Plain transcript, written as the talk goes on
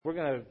We're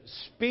going to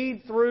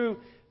speed through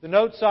the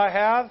notes I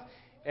have.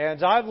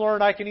 And I've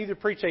learned I can either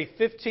preach a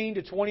 15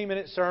 to 20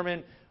 minute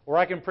sermon or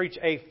I can preach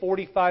a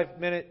 45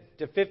 minute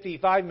to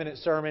 55 minute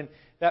sermon.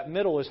 That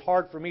middle is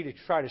hard for me to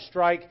try to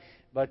strike,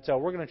 but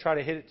we're going to try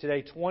to hit it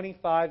today,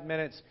 25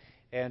 minutes,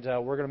 and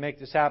we're going to make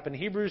this happen.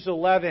 Hebrews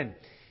 11,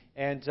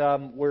 and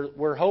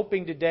we're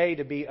hoping today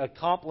to be a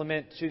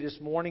complement to this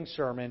morning's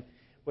sermon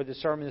with the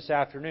sermon this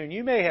afternoon.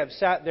 You may have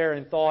sat there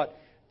and thought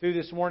through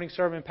this morning's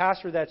sermon,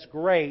 Pastor, that's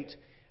great.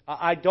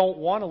 I don't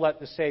want to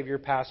let the Savior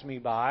pass me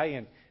by,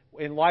 and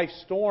in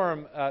life's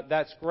storm,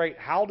 that's great.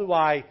 How do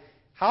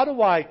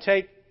I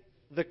take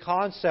the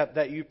concept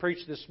that you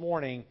preached this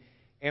morning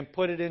and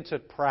put it into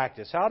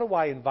practice? How do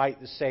I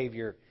invite the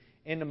Savior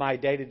into my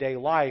day-to-day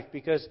life?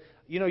 Because,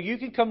 you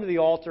can come to the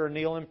altar and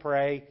kneel and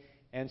pray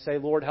and say,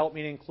 Lord, help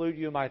me to include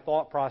you in my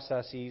thought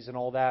processes and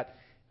all that.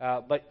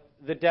 But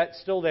the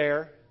debt's still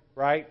there,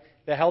 right?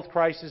 The health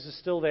crisis is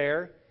still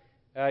there.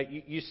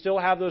 You still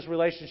have those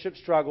relationship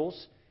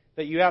struggles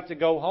that you have to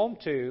go home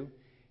to.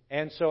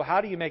 And so how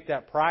do you make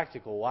that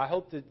practical? Well, I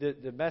hope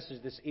that the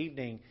message this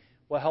evening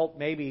will help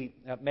maybe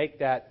make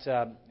that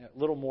a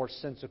little more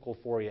sensical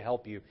for you,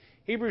 help you.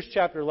 Hebrews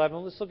chapter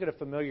 11, let's look at a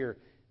familiar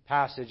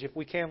passage. If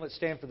we can, let's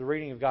stand for the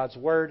reading of God's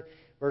Word,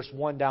 verse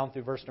 1 down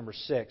through verse number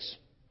 6.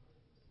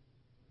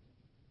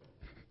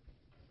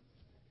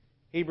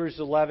 Hebrews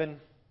 11,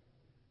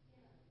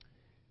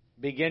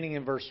 beginning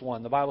in verse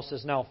 1. The Bible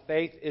says, Now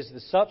faith is the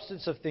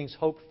substance of things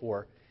hoped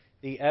for,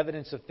 the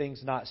evidence of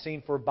things not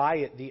seen, for by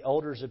it the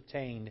elders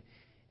obtained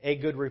a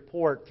good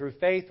report. Through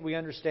faith we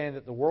understand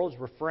that the worlds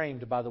were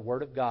framed by the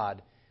Word of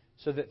God,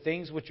 so that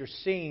things which are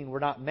seen were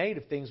not made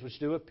of things which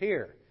do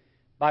appear.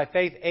 By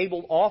faith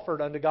Abel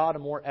offered unto God a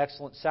more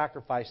excellent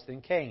sacrifice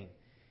than Cain,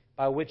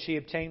 by which he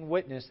obtained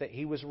witness that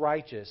he was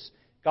righteous,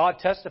 God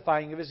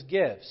testifying of his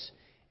gifts,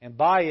 and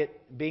by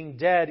it being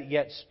dead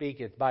yet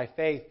speaketh. By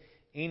faith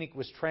Enoch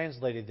was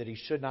translated that he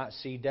should not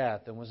see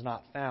death, and was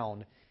not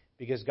found,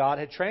 because God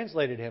had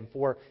translated him.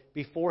 For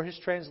before his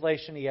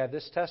translation he had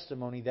this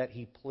testimony, that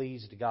he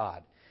pleased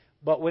God.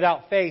 But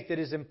without faith it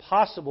is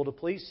impossible to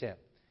please Him.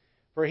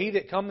 For he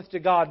that cometh to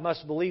God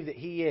must believe that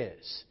He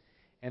is,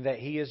 and that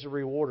He is a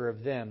rewarder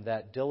of them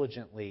that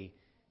diligently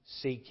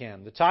seek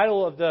Him. The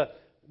title of the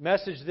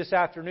message this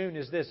afternoon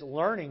is this: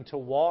 Learning to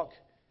Walk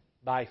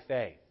by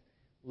Faith.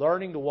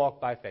 Learning to walk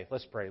by faith.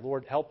 Let's pray.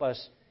 Lord, help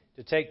us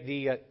to take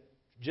the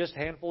just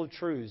handful of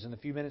truths in the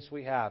few minutes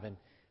we have, and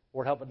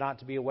Lord, help it not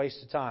to be a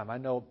waste of time. I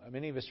know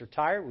many of us are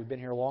tired. We've been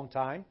here a long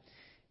time.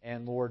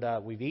 And Lord,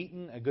 we've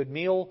eaten a good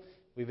meal.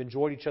 We've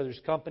enjoyed each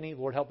other's company.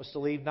 Lord, help us to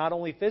leave not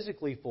only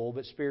physically full,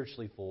 but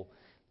spiritually full.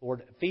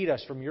 Lord, feed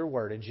us from Your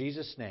Word. In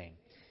Jesus' name,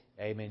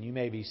 amen. You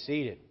may be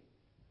seated.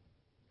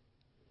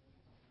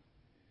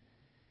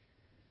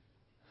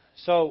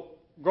 So,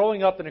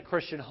 growing up in a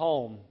Christian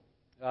home,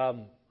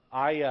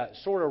 I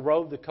sort of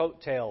rode the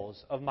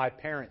coattails of my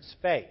parents'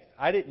 faith.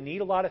 I didn't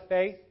need a lot of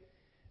faith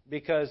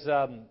because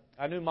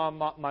I knew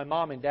my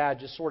mom and dad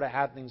just sort of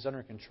had things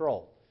under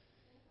control.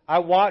 I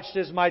watched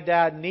as my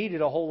dad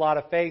needed a whole lot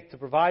of faith to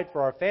provide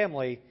for our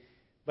family,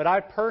 but I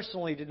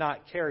personally did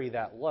not carry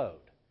that load.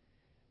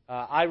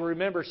 I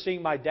remember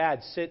seeing my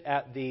dad sit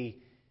at the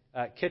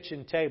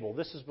kitchen table.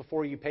 This is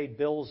before you paid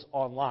bills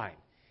online,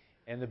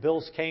 and the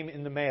bills came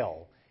in the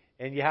mail.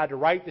 And you had to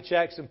write the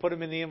checks and put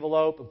them in the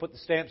envelope and put the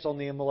stamps on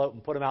the envelope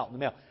and put them out in the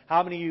mail.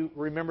 How many of you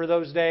remember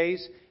those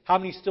days? How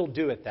many still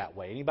do it that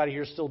way? Anybody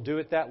here still do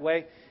it that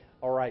way?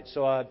 All right,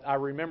 so I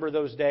remember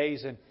those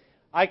days. And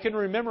I can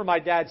remember my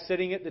dad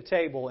sitting at the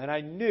table, and I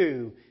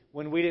knew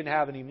when we didn't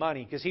have any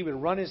money because he would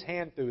run his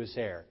hand through his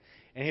hair.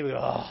 And he would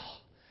go,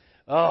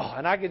 oh.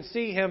 And I can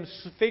see him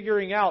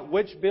figuring out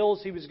which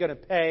bills he was going to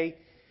pay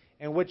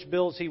and which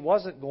bills he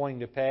wasn't going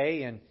to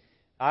pay. And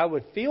I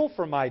would feel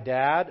for my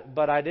dad,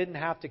 but I didn't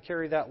have to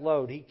carry that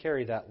load. He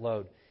carried that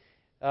load.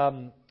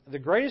 The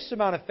greatest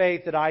amount of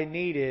faith that I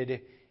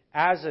needed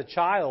as a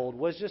child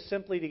was just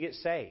simply to get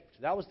saved.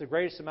 That was the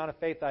greatest amount of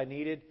faith I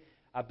needed.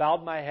 I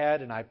bowed my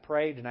head and I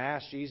prayed and I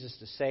asked Jesus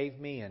to save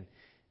me. And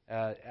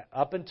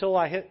up until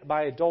I hit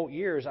my adult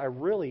years, I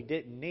really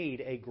didn't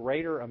need a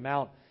greater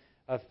amount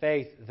of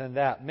faith than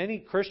that. Many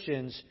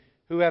Christians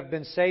who have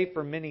been saved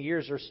for many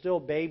years are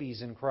still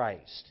babies in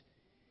Christ.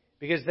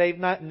 Because they've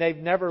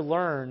never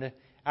learned,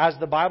 as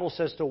the Bible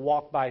says, to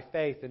walk by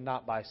faith and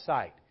not by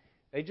sight.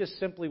 They just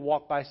simply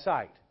walk by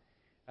sight.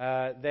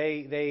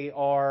 They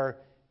are,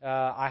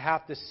 I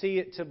have to see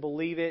it to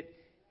believe it,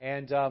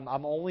 and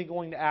I'm only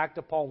going to act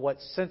upon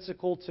what's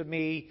sensical to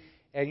me.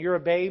 And you're a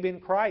babe in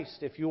Christ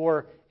if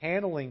you're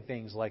handling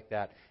things like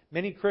that.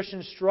 Many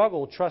Christians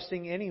struggle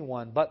trusting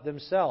anyone but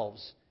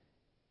themselves.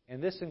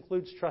 And this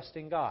includes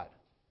trusting God.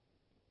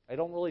 They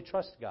don't really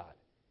trust God.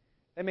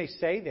 They may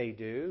say they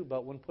do,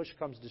 but when push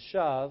comes to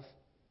shove,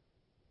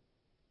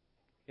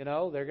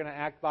 they're going to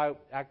act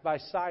by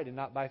sight and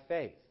not by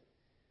faith.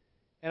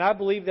 And I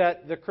believe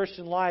that the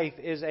Christian life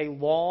is a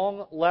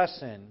long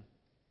lesson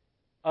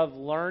of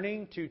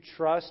learning to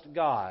trust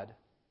God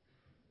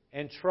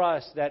and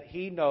trust that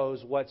He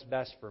knows what's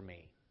best for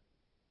me.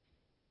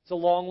 It's a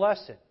long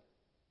lesson.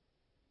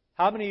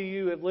 How many of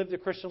you have lived the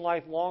Christian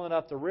life long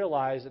enough to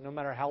realize that no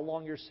matter how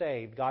long you're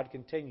saved, God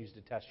continues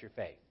to test your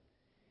faith?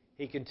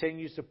 He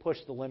continues to push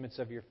the limits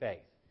of your faith.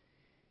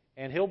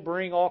 And He'll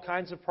bring all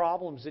kinds of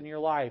problems in your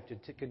life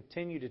to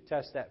continue to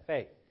test that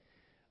faith.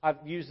 I've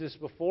used this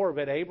before,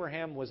 but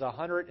Abraham was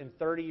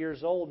 130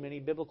 years old, many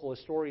biblical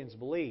historians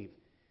believe,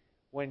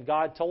 when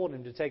God told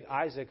him to take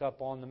Isaac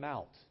up on the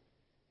mount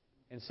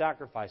and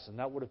sacrifice him.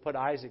 That would have put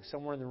Isaac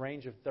somewhere in the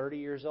range of 30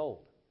 years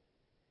old.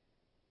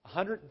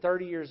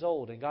 130 years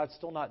old, and God's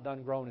still not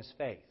done growing his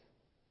faith.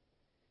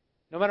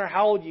 No matter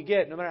how old you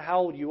get, no matter how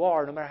old you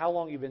are, no matter how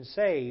long you've been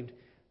saved,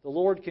 the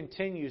Lord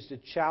continues to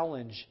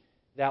challenge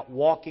that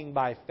walking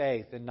by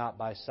faith and not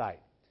by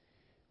sight.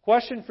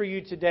 Question for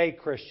you today,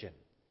 Christian.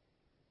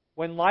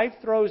 When life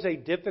throws a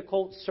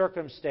difficult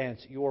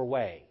circumstance your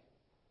way,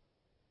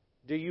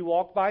 do you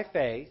walk by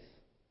faith?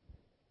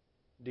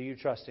 Do you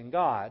trust in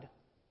God?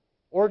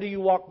 Or do you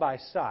walk by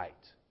sight?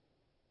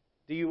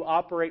 Do you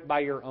operate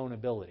by your own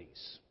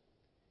abilities?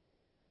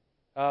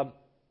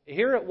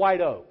 Here at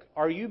White Oak,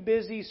 are you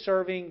busy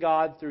serving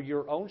God through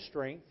your own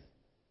strength?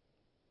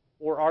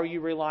 Or are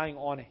you relying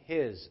on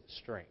His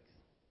strength?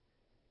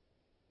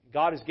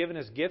 God has given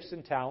us gifts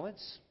and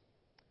talents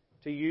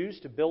to use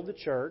to build the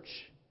church,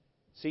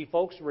 see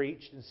folks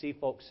reached, and see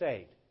folks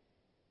saved.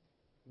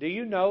 Do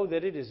you know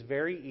that it is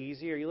very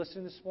easy? Are you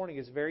listening this morning?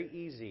 It's very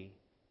easy,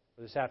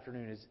 or this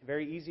afternoon, it's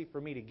very easy for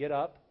me to get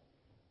up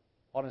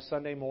on a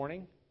Sunday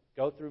morning,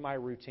 go through my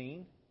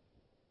routine,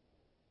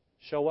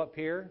 show up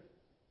here,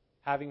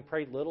 having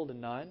prayed little to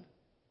none,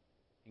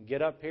 and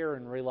get up here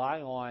and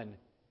rely on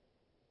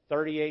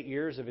 38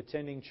 years of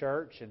attending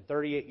church and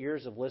 38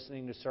 years of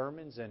listening to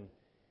sermons and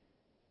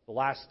the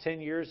last 10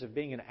 years of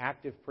being an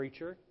active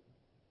preacher.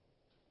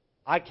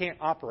 I can't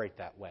operate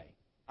that way.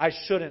 I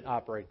shouldn't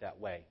operate that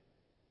way.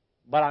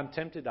 But I'm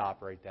tempted to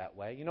operate that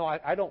way. You know,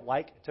 I don't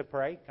like to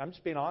pray. I'm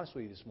just being honest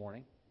with you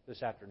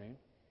this afternoon.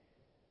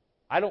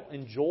 I don't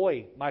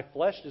enjoy, my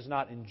flesh does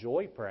not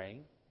enjoy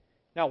praying.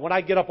 Now, when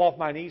I get up off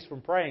my knees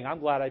from praying,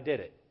 I'm glad I did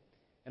it.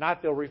 And I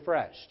feel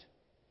refreshed.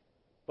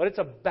 But it's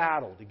a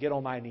battle to get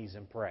on my knees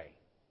and pray.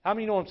 How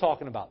many know what I'm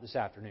talking about this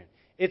afternoon?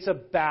 It's a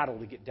battle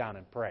to get down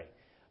and pray.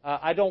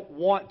 I don't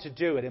want to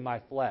do it in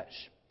my flesh.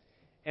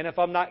 And if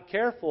I'm not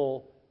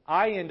careful,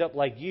 I end up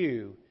like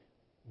you,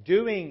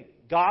 doing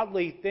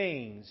godly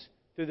things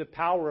through the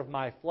power of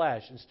my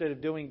flesh instead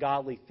of doing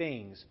godly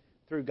things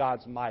through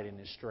God's might and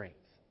His strength.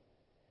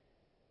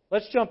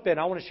 Let's jump in.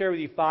 I want to share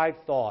with you 5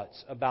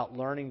 thoughts about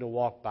learning to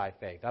walk by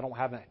faith. I don't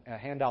have a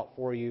handout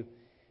for you.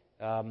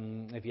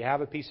 If you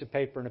have a piece of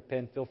paper and a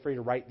pen, feel free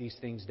to write these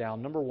things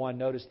down. Number 1,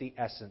 notice the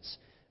essence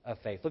of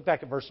faith. Look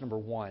back at verse number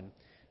 1.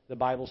 The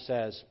Bible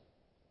says,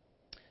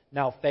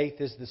 "Now faith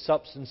is the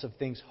substance of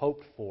things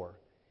hoped for,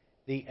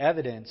 the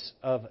evidence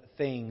of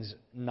things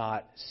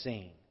not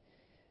seen."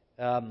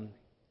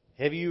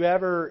 Have you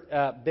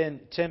ever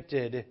been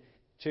tempted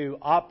to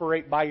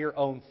operate by your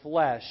own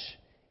flesh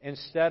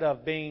instead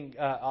of being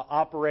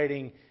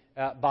operating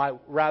by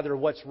rather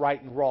what's right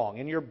and wrong?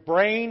 And your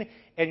brain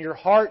and your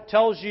heart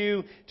tells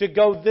you to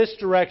go this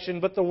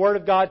direction, but the Word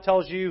of God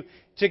tells you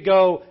to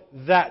go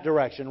that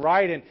direction,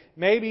 right? And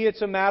maybe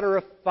it's a matter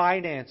of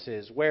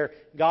finances where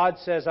God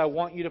says, I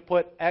want you to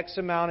put X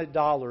amount of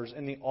dollars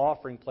in the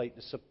offering plate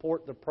to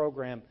support the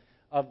program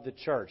of the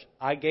church.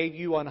 I gave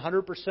you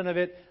 100% of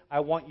it. I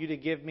want you to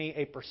give me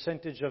a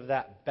percentage of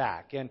that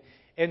back. And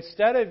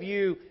instead of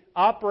you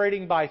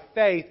operating by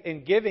faith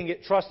and giving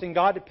it, trusting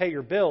God to pay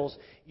your bills,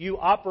 you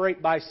operate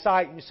by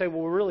sight and you say,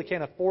 well, we really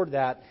can't afford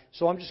that,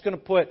 so I'm just going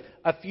to put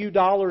a few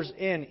dollars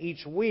in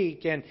each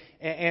week and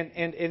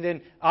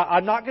then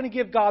I'm not going to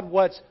give God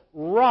what's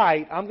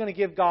right, I'm going to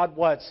give God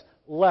what's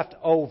left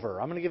over.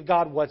 I'm going to give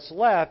God what's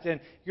left, and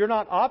you're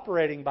not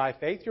operating by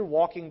faith, you're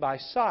walking by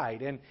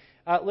sight. And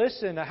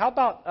listen, how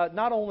about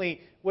not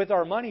only with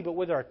our money, but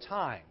with our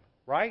time,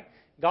 right?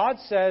 God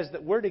says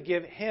that we're to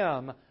give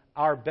Him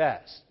our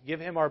best.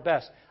 Give Him our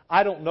best.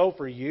 I don't know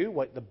for you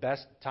what the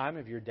best time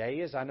of your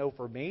day is. I know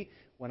for me,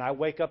 when I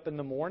wake up in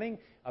the morning,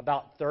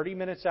 about 30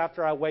 minutes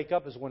after I wake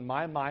up is when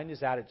my mind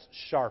is at its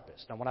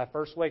sharpest. Now, when I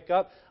first wake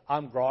up,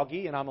 I'm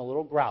groggy and I'm a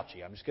little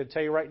grouchy. I'm just going to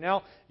tell you right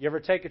now, you ever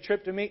take a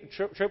trip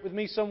with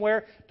me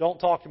somewhere, don't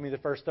talk to me the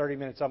first 30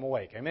 minutes I'm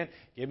awake. Amen?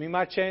 Give me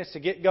my chance to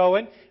get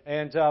going.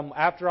 And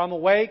after I'm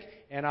awake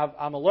and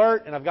I'm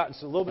alert and I've gotten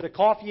a little bit of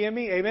coffee in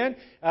me, amen,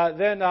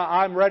 then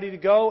I'm ready to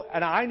go.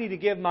 And I need to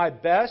give my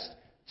best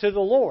to the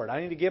Lord.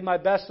 I need to give my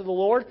best to the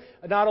Lord.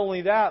 Not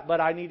only that,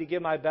 but I need to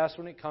give my best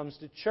when it comes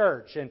to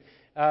church. And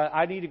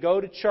I need to go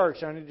to church.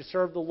 And I need to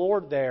serve the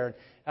Lord there.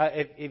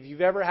 If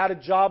you've ever had a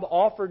job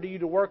offered to you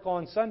to work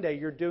on Sunday,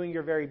 you're doing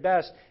your very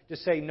best to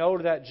say no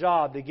to that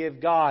job, to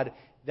give God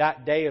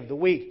that day of the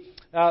week.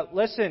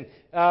 Listen,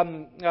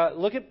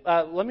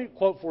 let me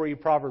quote for you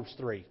Proverbs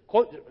 3.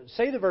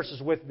 Say the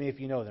verses with me if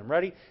you know them.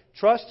 Ready?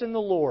 Trust in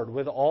the Lord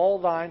with all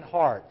thine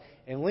heart,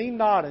 and lean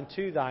not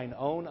unto thine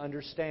own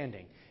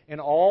understanding. In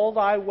all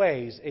thy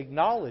ways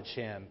acknowledge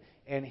Him,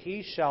 and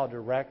He shall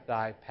direct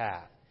thy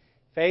path.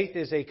 Faith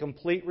is a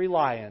complete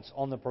reliance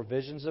on the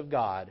provisions of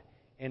God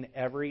in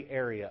every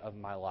area of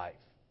my life.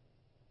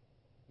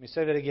 Let me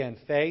say that again.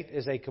 Faith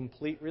is a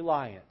complete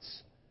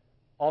reliance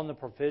on the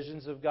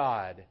provisions of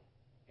God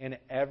in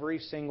every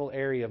single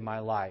area of my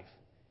life.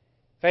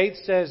 Faith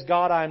says,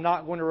 God, I am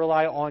not going to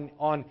rely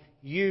on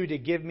you to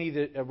give me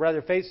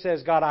the... faith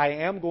says, God, I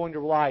am going to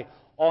rely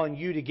on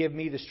you to give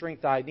me the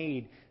strength I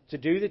need to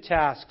do the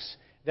tasks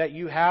that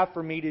you have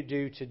for me to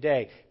do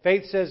today.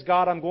 Faith says,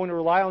 God, I'm going to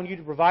rely on you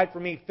to provide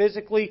for me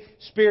physically,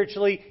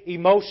 spiritually,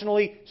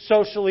 emotionally,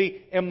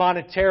 socially, and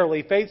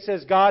monetarily. Faith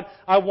says, God,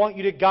 I want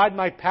you to guide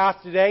my path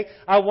today.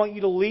 I want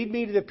you to lead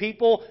me to the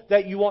people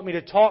that you want me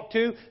to talk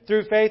to.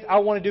 Through faith, I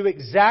want to do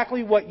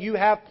exactly what you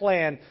have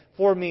planned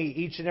for me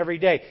each and every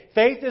day.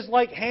 Faith is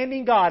like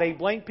handing God a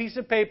blank piece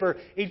of paper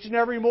each and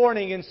every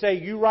morning and say,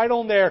 you write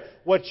on there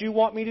what you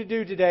want me to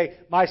do today.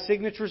 My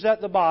signature's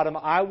at the bottom.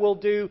 I will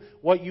do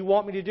what you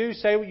want me to do,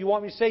 say what you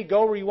want me to say,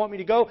 go where you want me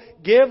to go,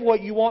 give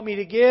what you want me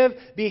to give,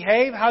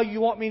 behave how you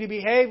want me to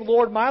behave.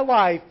 Lord, my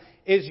life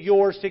is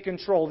yours to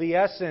control. The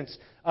essence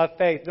of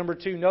faith. Number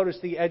 2, notice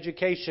the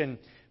education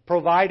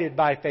provided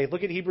by faith.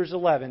 Look at Hebrews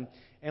 11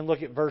 and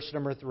look at verse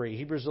number 3.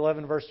 Hebrews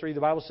 11 verse 3,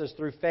 the Bible says,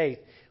 through faith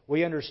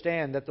we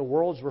understand that the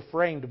worlds were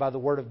framed by the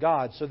Word of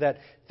God, so that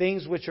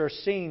things which are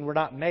seen were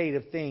not made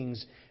of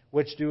things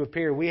which do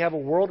appear. We have a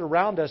world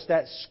around us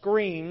that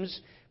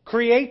screams,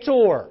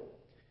 Creator!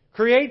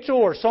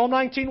 Creator. Psalm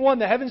 19:1,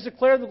 the heavens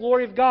declare the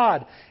glory of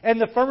God,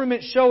 and the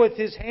firmament showeth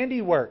His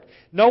handiwork.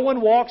 No one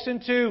walks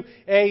into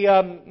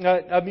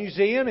a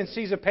museum and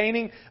sees a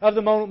painting of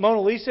the Mona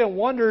Lisa and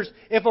wonders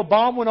if a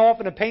bomb went off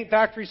in a paint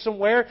factory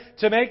somewhere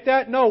to make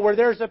that. No, where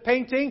there's a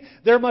painting,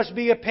 there must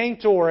be a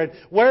painter. And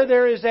where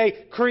there is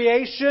a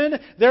creation,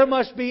 there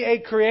must be a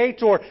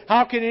creator.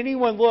 How can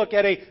anyone look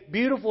at a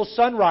beautiful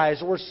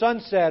sunrise or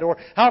sunset? Or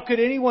how could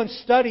anyone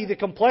study the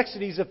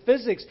complexities of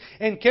physics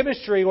and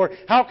chemistry? Or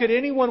how could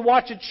anyone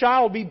watch a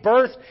child be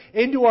birthed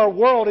into our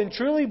world and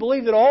truly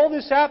believe that all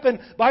this happened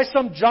by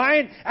some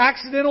giant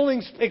accidental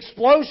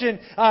explosion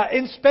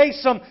in space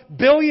some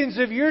billions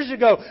of years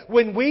ago?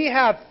 When we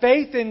have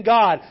faith in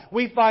God,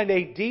 we find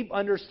a deep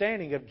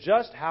understanding of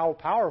just how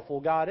powerful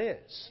God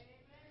is.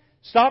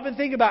 Stop and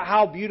think about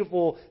how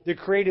beautiful the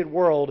created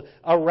world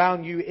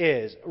around you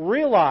is.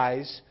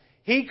 Realize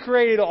He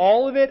created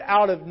all of it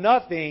out of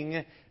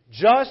nothing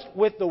just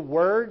with the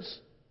words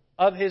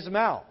of His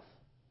mouth.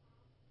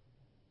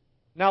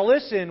 Now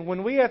listen,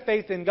 when we have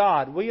faith in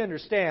God, we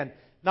understand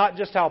not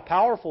just how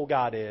powerful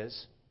God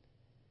is,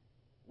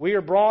 we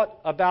are brought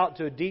about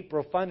to a deep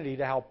profundity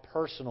to how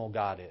personal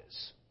God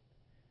is.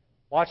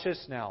 Watch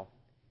this now.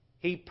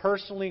 He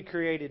personally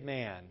created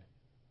man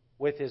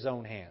with His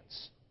own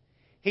hands.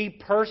 He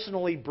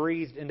personally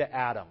breathed into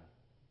Adam.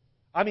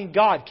 I mean,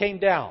 God came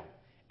down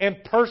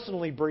and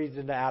personally breathed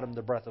into Adam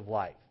the breath of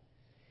life.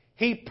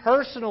 He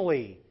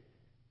personally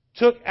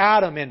took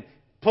Adam and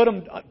put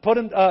him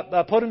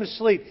to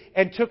sleep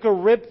and took a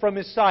rib from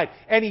his side.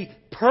 And He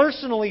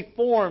personally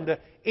formed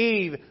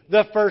Eve,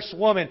 the first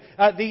woman.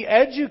 The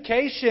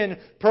education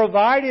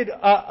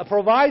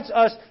provides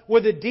us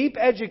with a deep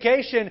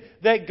education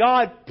that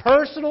God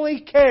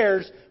personally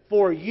cares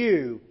for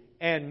you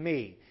and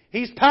me.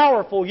 He's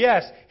powerful,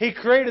 yes. He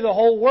created the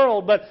whole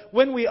world. But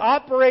when we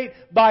operate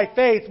by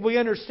faith, we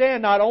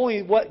understand not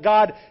only what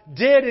God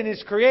did in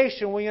His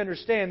creation, we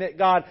understand that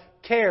God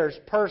cares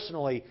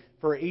personally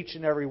for each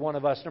and every one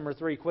of us. Number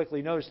 3,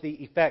 quickly, notice the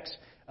effects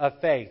of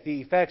faith.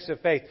 The effects of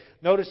faith.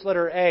 Notice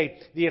letter A,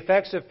 the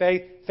effects of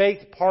faith.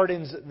 Faith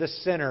pardons the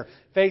sinner.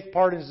 Faith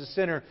pardons the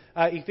sinner.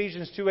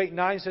 Ephesians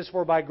 2:8-9 says,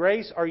 for by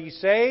grace are ye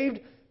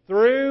saved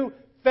through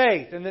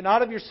faith, and that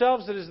not of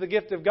yourselves, that is the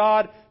gift of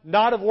God,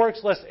 not of works,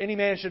 lest any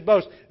man should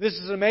boast. This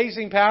is an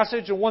amazing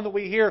passage, and one that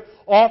we hear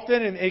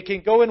often, and it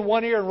can go in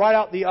one ear and right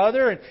out the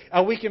other,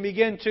 and we can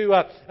begin to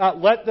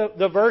let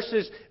the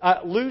verses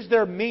lose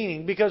their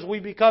meaning because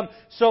we become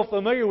so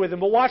familiar with them.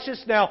 But watch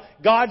this now.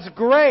 God's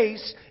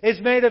grace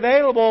is made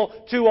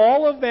available to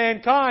all of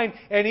mankind,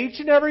 and each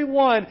and every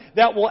one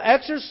that will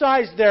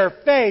exercise their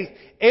faith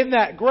in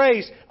that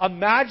grace, a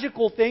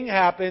magical thing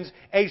happens,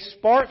 a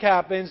spark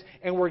happens,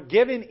 and we're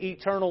given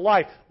eternal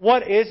life.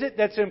 What is it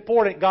that's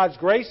important? God's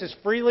grace is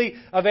freely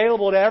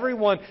available to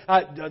everyone.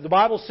 The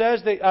Bible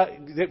says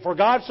that for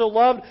God so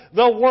loved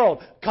the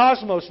world,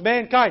 cosmos,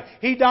 mankind.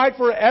 He died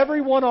for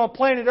everyone on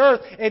planet Earth,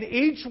 and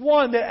each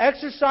one that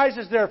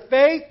exercises their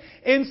faith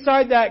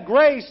inside that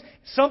grace,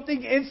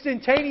 something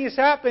instantaneous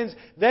happens.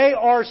 They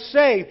are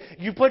saved.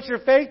 You put your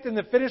faith in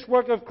the finished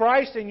work of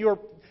Christ, and your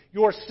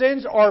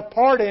sins are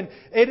pardoned.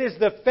 It is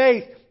the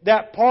faith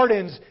that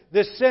pardons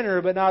the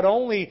sinner. But not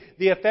only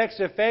the effects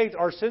of faith,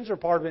 our sins are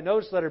pardoned. But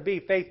notice letter B,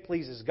 faith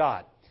pleases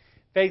God.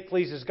 Faith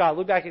pleases God.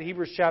 Look back at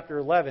Hebrews chapter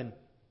 11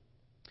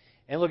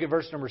 and look at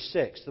verse number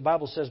 6. The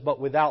Bible says, but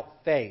without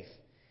faith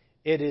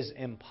it is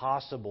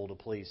impossible to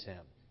please Him.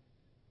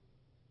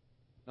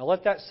 Now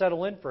let that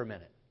settle in for a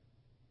minute.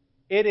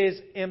 It is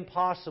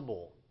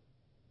impossible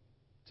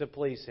to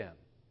please Him.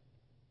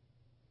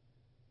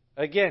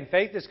 Again,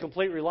 faith is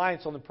complete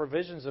reliance on the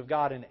provisions of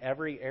God in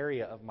every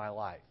area of my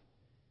life.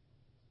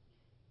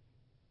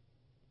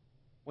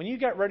 When you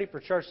got ready for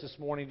church this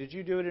morning, did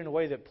you do it in a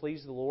way that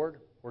pleased the Lord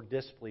or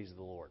displeased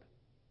the Lord?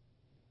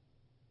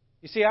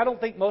 You see, I don't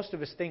think most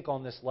of us think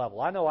on this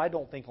level. I know I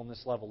don't think on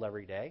this level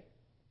every day.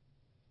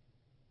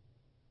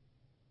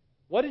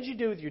 What did you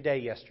do with your day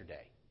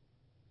yesterday?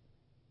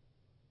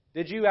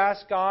 Did you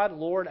ask God,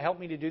 Lord, help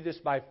me to do this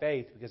by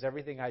faith because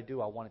everything I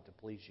do, I want it to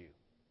please you?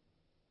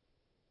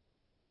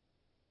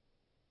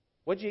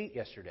 What did you eat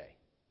yesterday?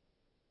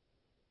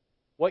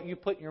 What you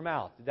put in your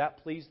mouth, did that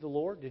please the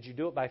Lord? Did you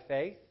do it by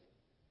faith?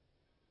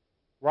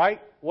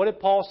 Right? What did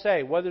Paul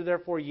say? Whether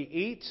therefore you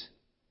eat,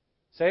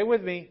 say it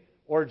with me,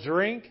 or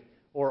drink,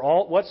 or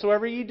all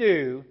whatsoever you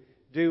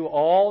do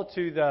all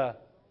to the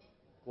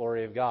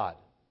glory of God.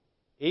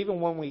 Even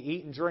when we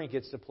eat and drink,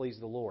 it's to please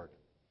the Lord.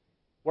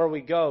 Where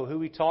we go, who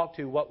we talk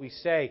to, what we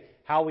say,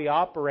 how we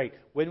operate,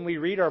 when we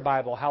read our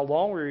Bible, how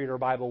long we read our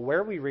Bible,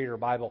 where we read our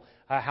Bible,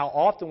 how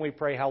often we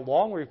pray, how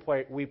long we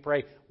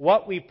pray,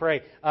 what we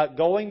pray,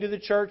 going to the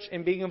church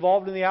and being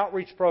involved in the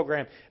outreach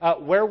program,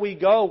 where we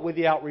go with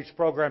the outreach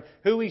program,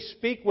 who we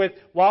speak with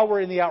while we're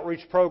in the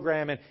outreach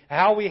program, and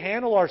how we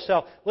handle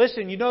ourselves.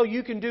 Listen,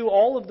 you can do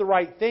all of the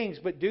right things,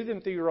 but do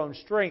them through your own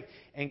strength,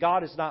 and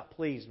God is not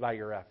pleased by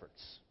your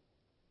efforts.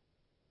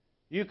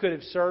 You could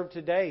have served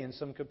today in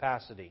some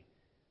capacity.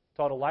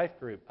 Taught a life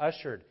group,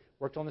 ushered,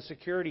 worked on the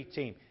security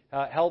team,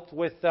 helped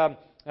with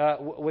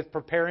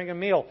preparing a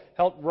meal,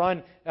 helped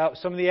run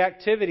some of the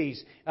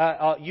activities.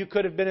 You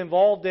could have been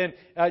involved in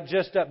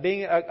just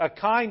being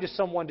kind to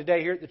someone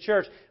today here at the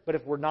church. But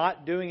if we're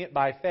not doing it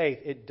by faith,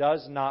 it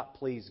does not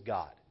please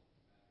God.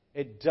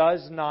 It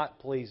does not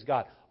please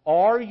God.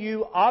 Are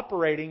you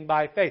operating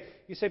by faith?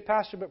 You say,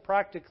 Pastor, but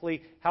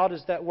practically, how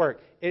does that work?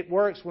 It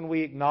works when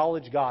we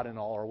acknowledge God in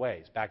all our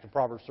ways. Back to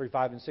Proverbs 3,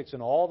 5, and 6.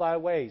 In all thy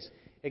ways,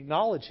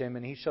 acknowledge Him,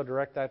 and He shall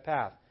direct thy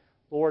path.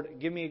 Lord,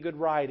 give me a good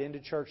ride into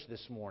church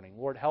this morning.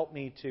 Lord, help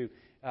me to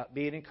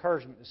be an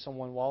encouragement to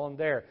someone while I'm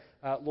there.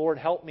 Lord,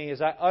 help me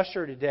as I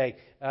usher today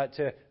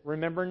to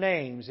remember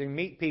names and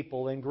meet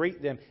people and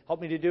greet them. Help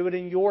me to do it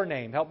in Your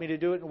name. Help me to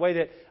do it in a way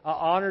that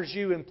honors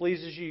You and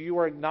pleases You. You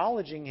are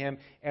acknowledging Him,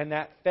 and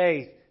that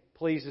faith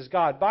pleases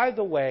God. By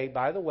the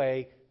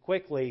way,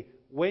 quickly,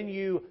 when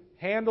you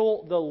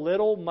handle the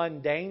little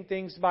mundane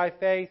things by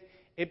faith,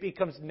 it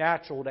becomes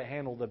natural to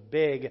handle the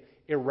big,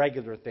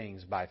 irregular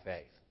things by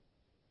faith.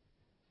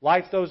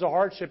 Life throws a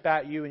hardship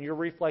at you, and your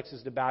reflex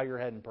is to bow your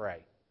head and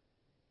pray.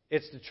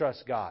 It's to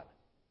trust God.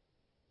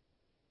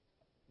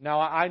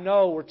 Now, I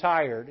know we're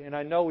tired, and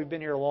I know we've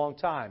been here a long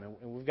time,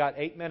 and we've got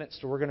 8 minutes,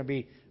 so we're going to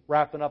be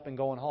wrapping up and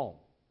going home.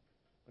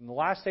 In the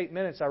last 8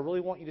 minutes, I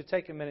really want you to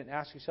take a minute and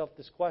ask yourself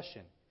this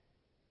question.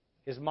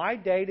 Is my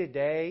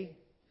day-to-day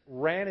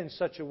ran in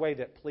such a way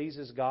that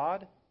pleases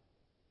God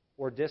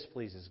or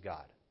displeases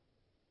God?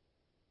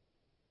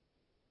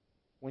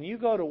 When you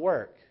go to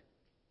work,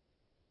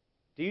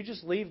 do you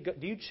just leave?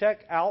 Do you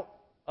check out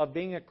of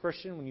being a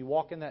Christian when you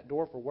walk in that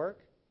door for work?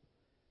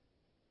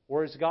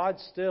 Or is God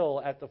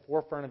still at the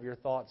forefront of your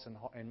thoughts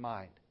and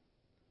mind?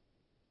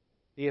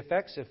 The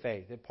effects of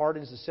faith. It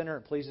pardons the sinner.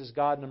 It pleases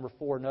God. Number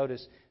 4,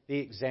 notice the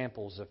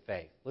examples of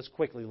faith. Let's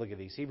quickly look at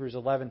these. Hebrews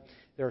 11,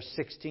 there are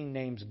 16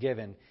 names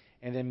given,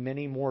 and then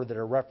many more that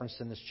are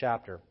referenced in this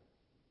chapter.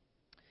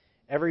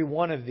 Every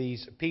one of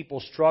these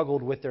people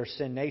struggled with their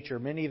sin nature.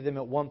 Many of them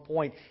at one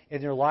point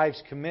in their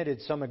lives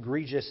committed some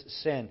egregious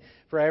sin.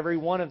 For every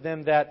one of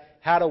them that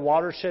had a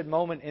watershed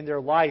moment in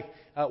their life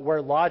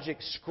where logic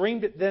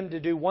screamed at them to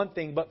do one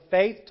thing, but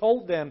faith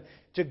told them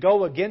to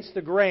go against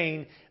the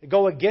grain,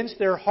 go against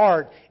their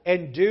heart,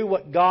 and do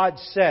what God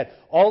said.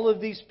 All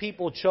of these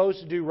people chose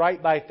to do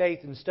right by faith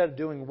instead of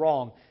doing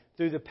wrong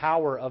through the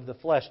power of the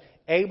flesh.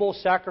 Abel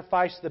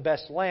sacrificed the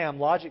best lamb.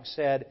 Logic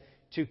said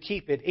to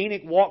keep it.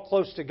 Enoch walked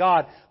close to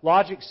God.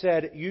 Logic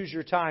said, use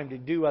your time to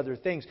do other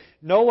things.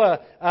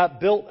 Noah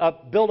built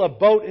a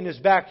boat in his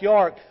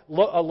backyard.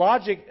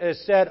 Logic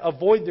said,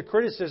 avoid the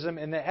criticism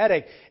and the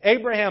headache.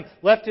 Abraham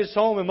left his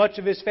home and much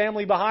of his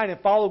family behind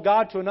and followed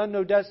God to an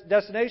unknown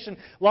destination.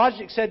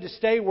 Logic said to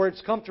stay where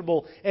it's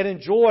comfortable and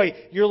enjoy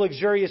your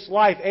luxurious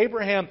life.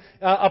 Abraham,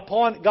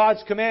 upon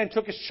God's command,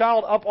 took his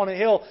child up on a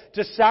hill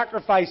to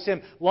sacrifice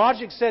him.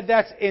 Logic said,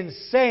 that's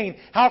insane.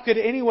 How could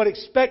anyone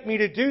expect me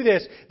to do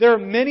this? There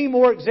are many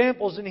more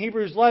examples in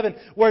Hebrews 11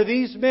 where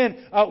these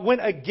men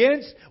went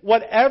against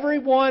what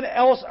everyone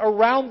else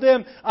around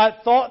them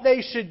thought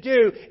they should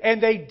do,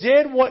 and they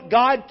did what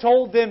God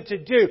told them to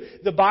do.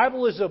 The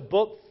Bible is a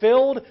book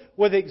filled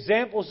with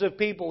examples of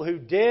people who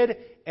did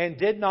and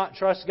did not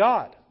trust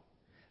God.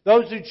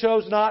 Those who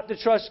chose not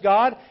to trust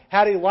God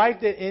had a life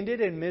that ended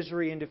in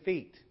misery and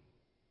defeat.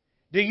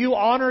 Do you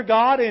honor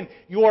God in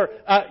your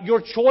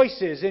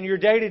choices in your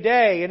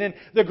day-to-day and in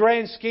the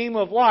grand scheme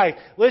of life?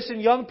 Listen,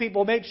 young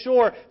people, make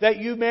sure that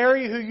you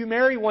marry who you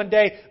marry one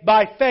day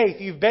by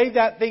faith. You've bathed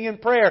that thing in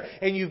prayer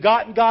and you've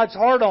gotten God's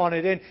heart on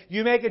it, and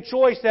you make a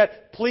choice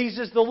that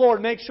pleases the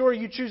Lord. Make sure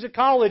you choose a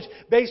college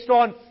based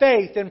on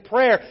faith and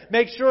prayer.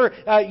 Make sure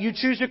you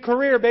choose a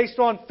career based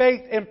on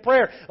faith and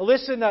prayer.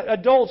 Listen,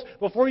 adults,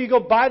 before you go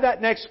buy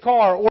that next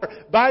car or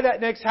buy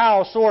that next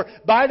house or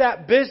buy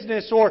that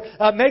business or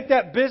make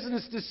that business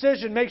business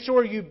decision, make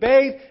sure you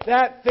bathe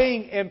that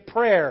thing in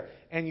prayer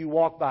and you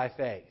walk by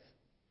faith.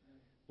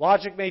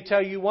 Logic may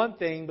tell you one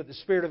thing, but the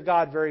Spirit of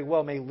God very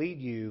well may lead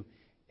you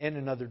in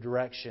another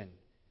direction.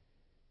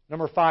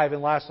 Number 5,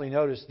 and lastly,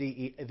 notice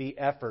the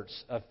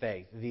efforts of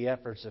faith. The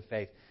efforts of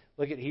faith.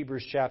 Look at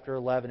Hebrews chapter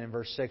 11 and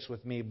verse 6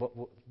 with me.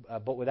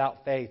 But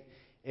without faith,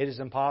 it is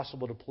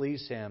impossible to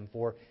please Him.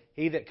 For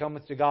he that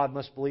cometh to God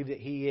must believe that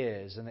He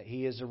is, and that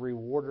He is a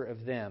rewarder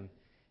of them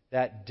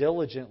that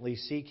diligently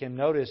seek Him.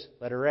 Notice,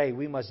 letter A,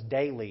 we must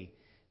daily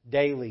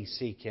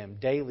seek Him.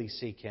 Daily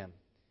seek Him.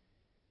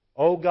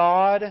 O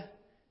God,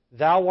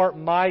 Thou art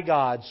my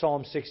God,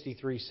 Psalm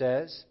 63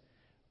 says.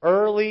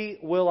 Early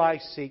will I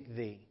seek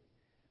Thee.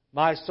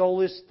 My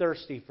soul is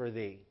thirsty for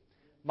Thee.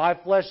 My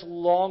flesh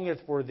longeth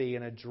for Thee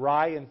in a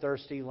dry and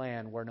thirsty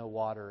land where no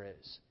water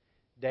is.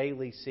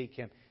 Daily seek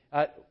Him.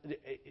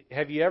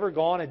 Have you ever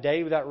gone a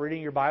day without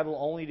reading your Bible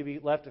only to be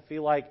left to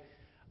feel like,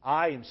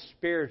 I am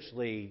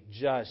spiritually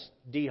just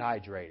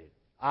dehydrated?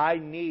 I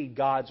need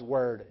God's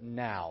Word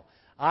now.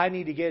 I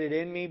need to get it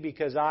in me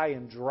because I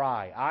am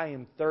dry. I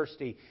am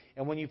thirsty.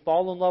 And when you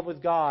fall in love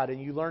with God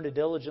and you learn to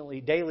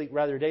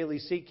daily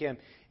seek Him,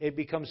 it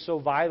becomes so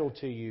vital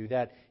to you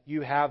that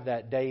you have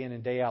that day in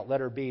and day out.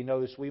 Letter B,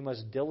 notice we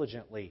must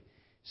diligently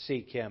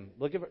seek Him.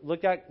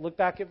 Look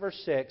back at verse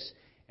 6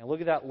 and look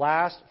at that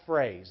last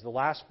phrase, the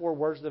last 4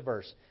 words of the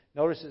verse.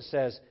 Notice it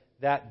says,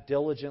 that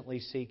diligently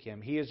seek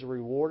Him. He is a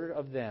rewarder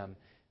of them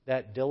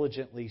that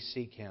diligently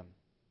seek Him.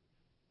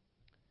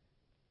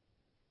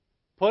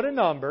 Put a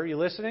number, you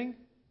listening?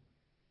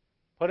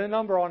 Put a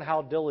number on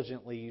how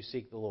diligently you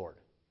seek the Lord.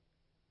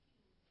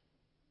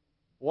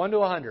 1 to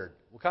 100.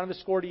 What kind of a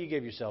score do you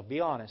give yourself? Be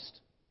honest.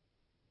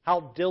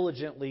 How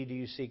diligently do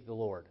you seek the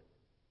Lord?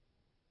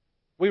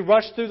 We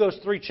rush through those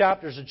 3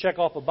 chapters and check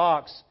off a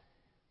box.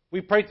 We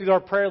pray through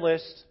our prayer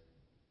list.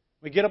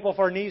 We get up off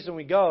our knees and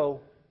we go.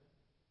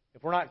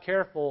 If we're not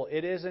careful,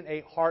 it isn't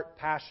a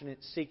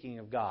heart-passionate seeking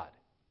of God.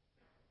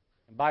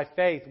 And by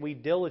faith, we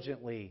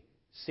diligently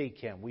seek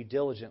Him. We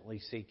diligently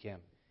seek Him.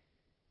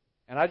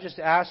 And I just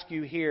ask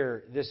you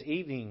here this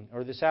evening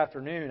or this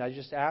afternoon, I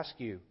just ask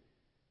you,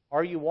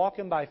 are you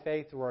walking by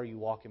faith or are you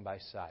walking by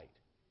sight?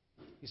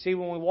 You see,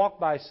 when we walk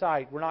by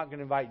sight, we're not going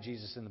to invite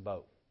Jesus in the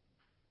boat.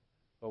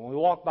 But when we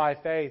walk by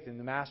faith and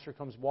the Master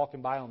comes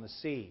walking by on the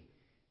sea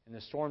in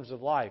the storms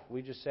of life,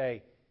 we just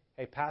say,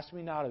 hey, pass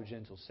me not, O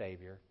gentle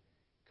Savior.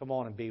 Come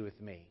on and be with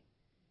me.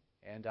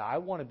 And I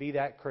want to be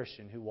that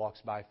Christian who walks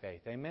by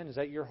faith. Amen? Is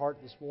that your heart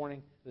this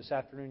morning, this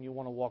afternoon? You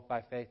want to walk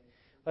by faith?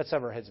 Let's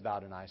have our heads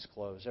bowed and eyes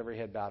closed. Every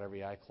head bowed,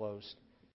 every eye closed.